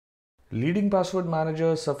Leading password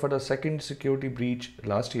manager suffered a second security breach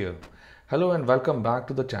last year. Hello and welcome back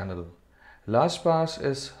to the channel. LastPass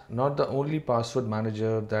is not the only password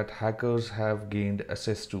manager that hackers have gained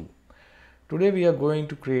access to. Today we are going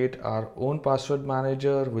to create our own password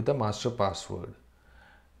manager with a master password.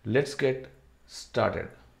 Let's get started.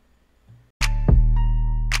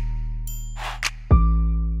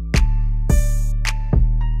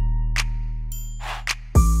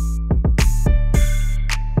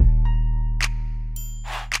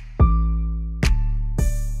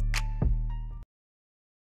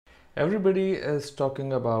 Everybody is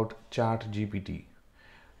talking about chatgpt.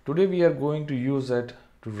 Today we are going to use it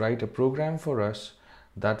to write a program for us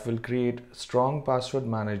that will create strong password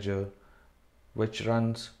manager which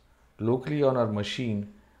runs locally on our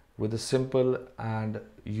machine with a simple and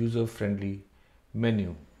user-friendly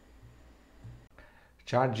menu.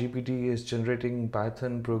 ChatGPT is generating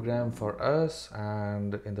Python program for us,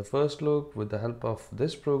 and in the first look, with the help of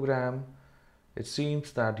this program, it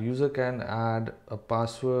seems that user can add a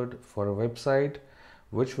password for a website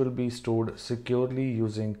which will be stored securely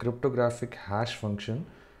using cryptographic hash function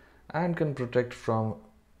and can protect from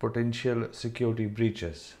potential security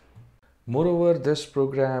breaches. Moreover, this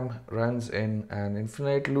program runs in an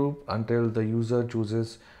infinite loop until the user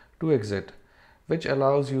chooses to exit, which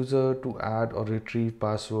allows user to add or retrieve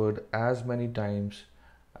password as many times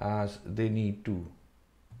as they need to.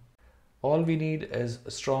 All we need is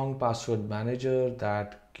a strong password manager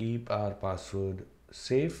that keep our password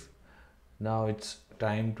safe. Now it's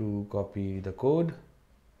time to copy the code.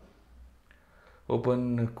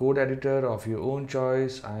 Open code editor of your own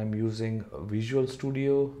choice. I am using Visual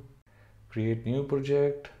Studio. Create new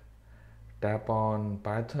project. Tap on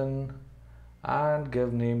Python and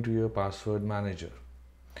give name to your password manager.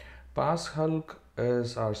 PassHulk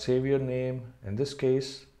is our savior name in this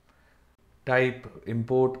case. Type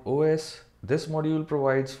import OS. This module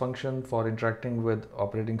provides function for interacting with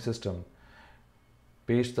operating system.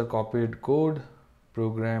 Paste the copied code.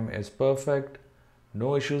 Program is perfect.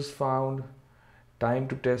 No issues found. Time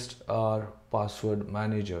to test our password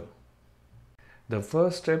manager. The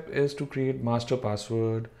first step is to create master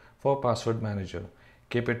password for password manager.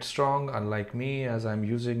 Keep it strong, unlike me, as I'm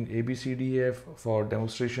using ABCDF for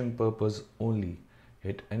demonstration purpose only.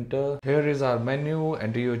 Hit enter. Here is our menu.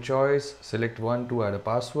 Enter your choice. Select one to add a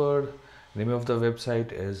password. Name of the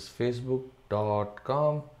website is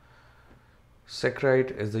facebook.com. Secright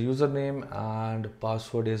is the username and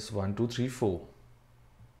password is 1234.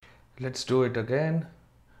 Let's do it again.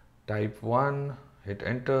 Type 1. Hit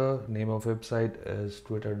enter. Name of website is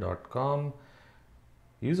twitter.com.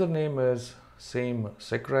 Username is same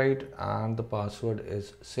secright and the password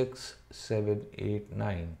is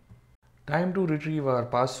 6789. Time to retrieve our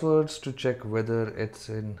passwords to check whether it's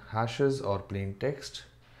in hashes or plain text.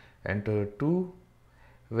 Enter 2.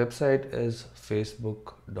 Website is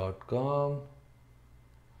facebook.com.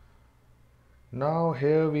 Now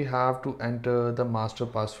here we have to enter the master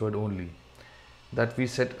password only that we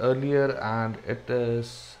set earlier, and it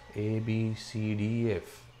is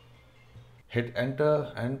ABCDF. Hit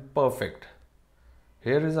enter and perfect.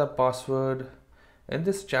 Here is our password. In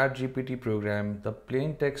this ChatGPT program, the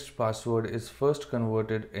plain text password is first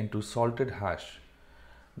converted into salted hash.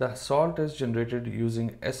 The salt is generated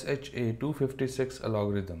using SHA-256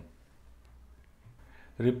 algorithm.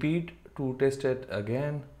 Repeat to test it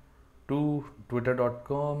again. To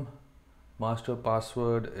twitter.com. Master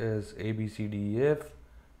password is ABCDF.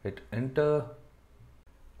 Hit enter.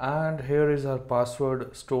 And here is our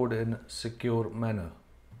password stored in secure manner.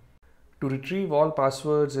 To retrieve all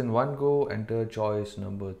passwords in one go, enter choice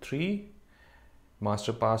number 3,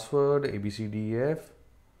 master password ABCDF,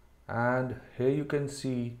 and here you can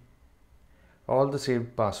see all the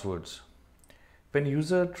saved passwords. When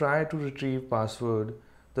user try to retrieve password,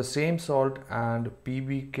 the same salt and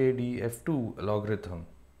PBKDF2 algorithm,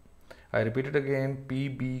 I repeat it again,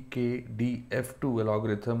 PBKDF2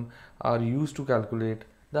 algorithm are used to calculate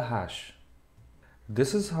the hash.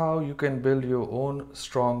 This is how you can build your own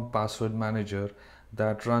strong password manager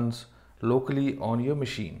that runs locally on your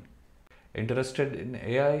machine. Interested in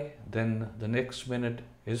AI? Then the next minute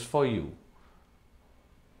is for you.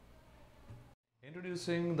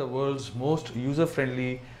 Introducing the world's most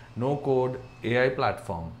user-friendly no-code AI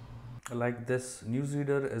platform. Like this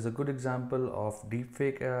newsreader is a good example of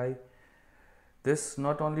deepfake AI. This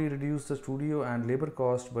not only reduces the studio and labor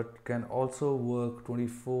cost but can also work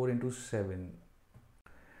 24/7.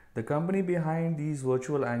 The company behind these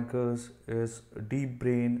virtual anchors is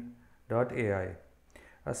Deepbrain.ai,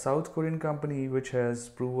 a South Korean company which has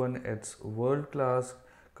proven its world-class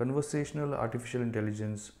conversational artificial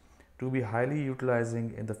intelligence to be highly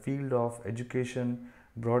utilizing in the field of education,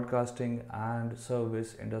 broadcasting, and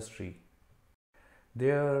service industry.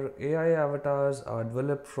 Their AI avatars are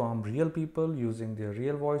developed from real people using their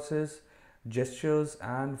real voices, gestures,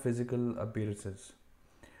 and physical appearances.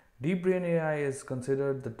 Deepbrain AI is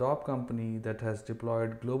considered the top company that has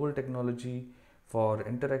deployed global technology for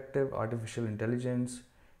interactive artificial intelligence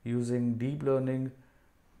using deep learning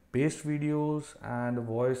based videos and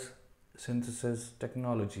voice synthesis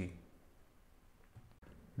technology.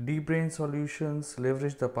 Deepbrain solutions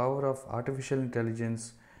leverage the power of artificial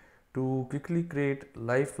intelligence to quickly create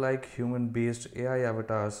lifelike human based AI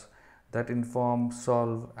avatars that inform,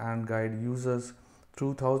 solve, and guide users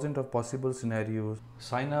through thousands of possible scenarios.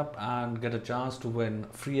 Sign up and get a chance to win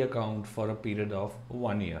free account for a period of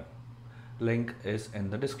 1 year. Link is in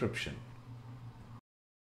the description.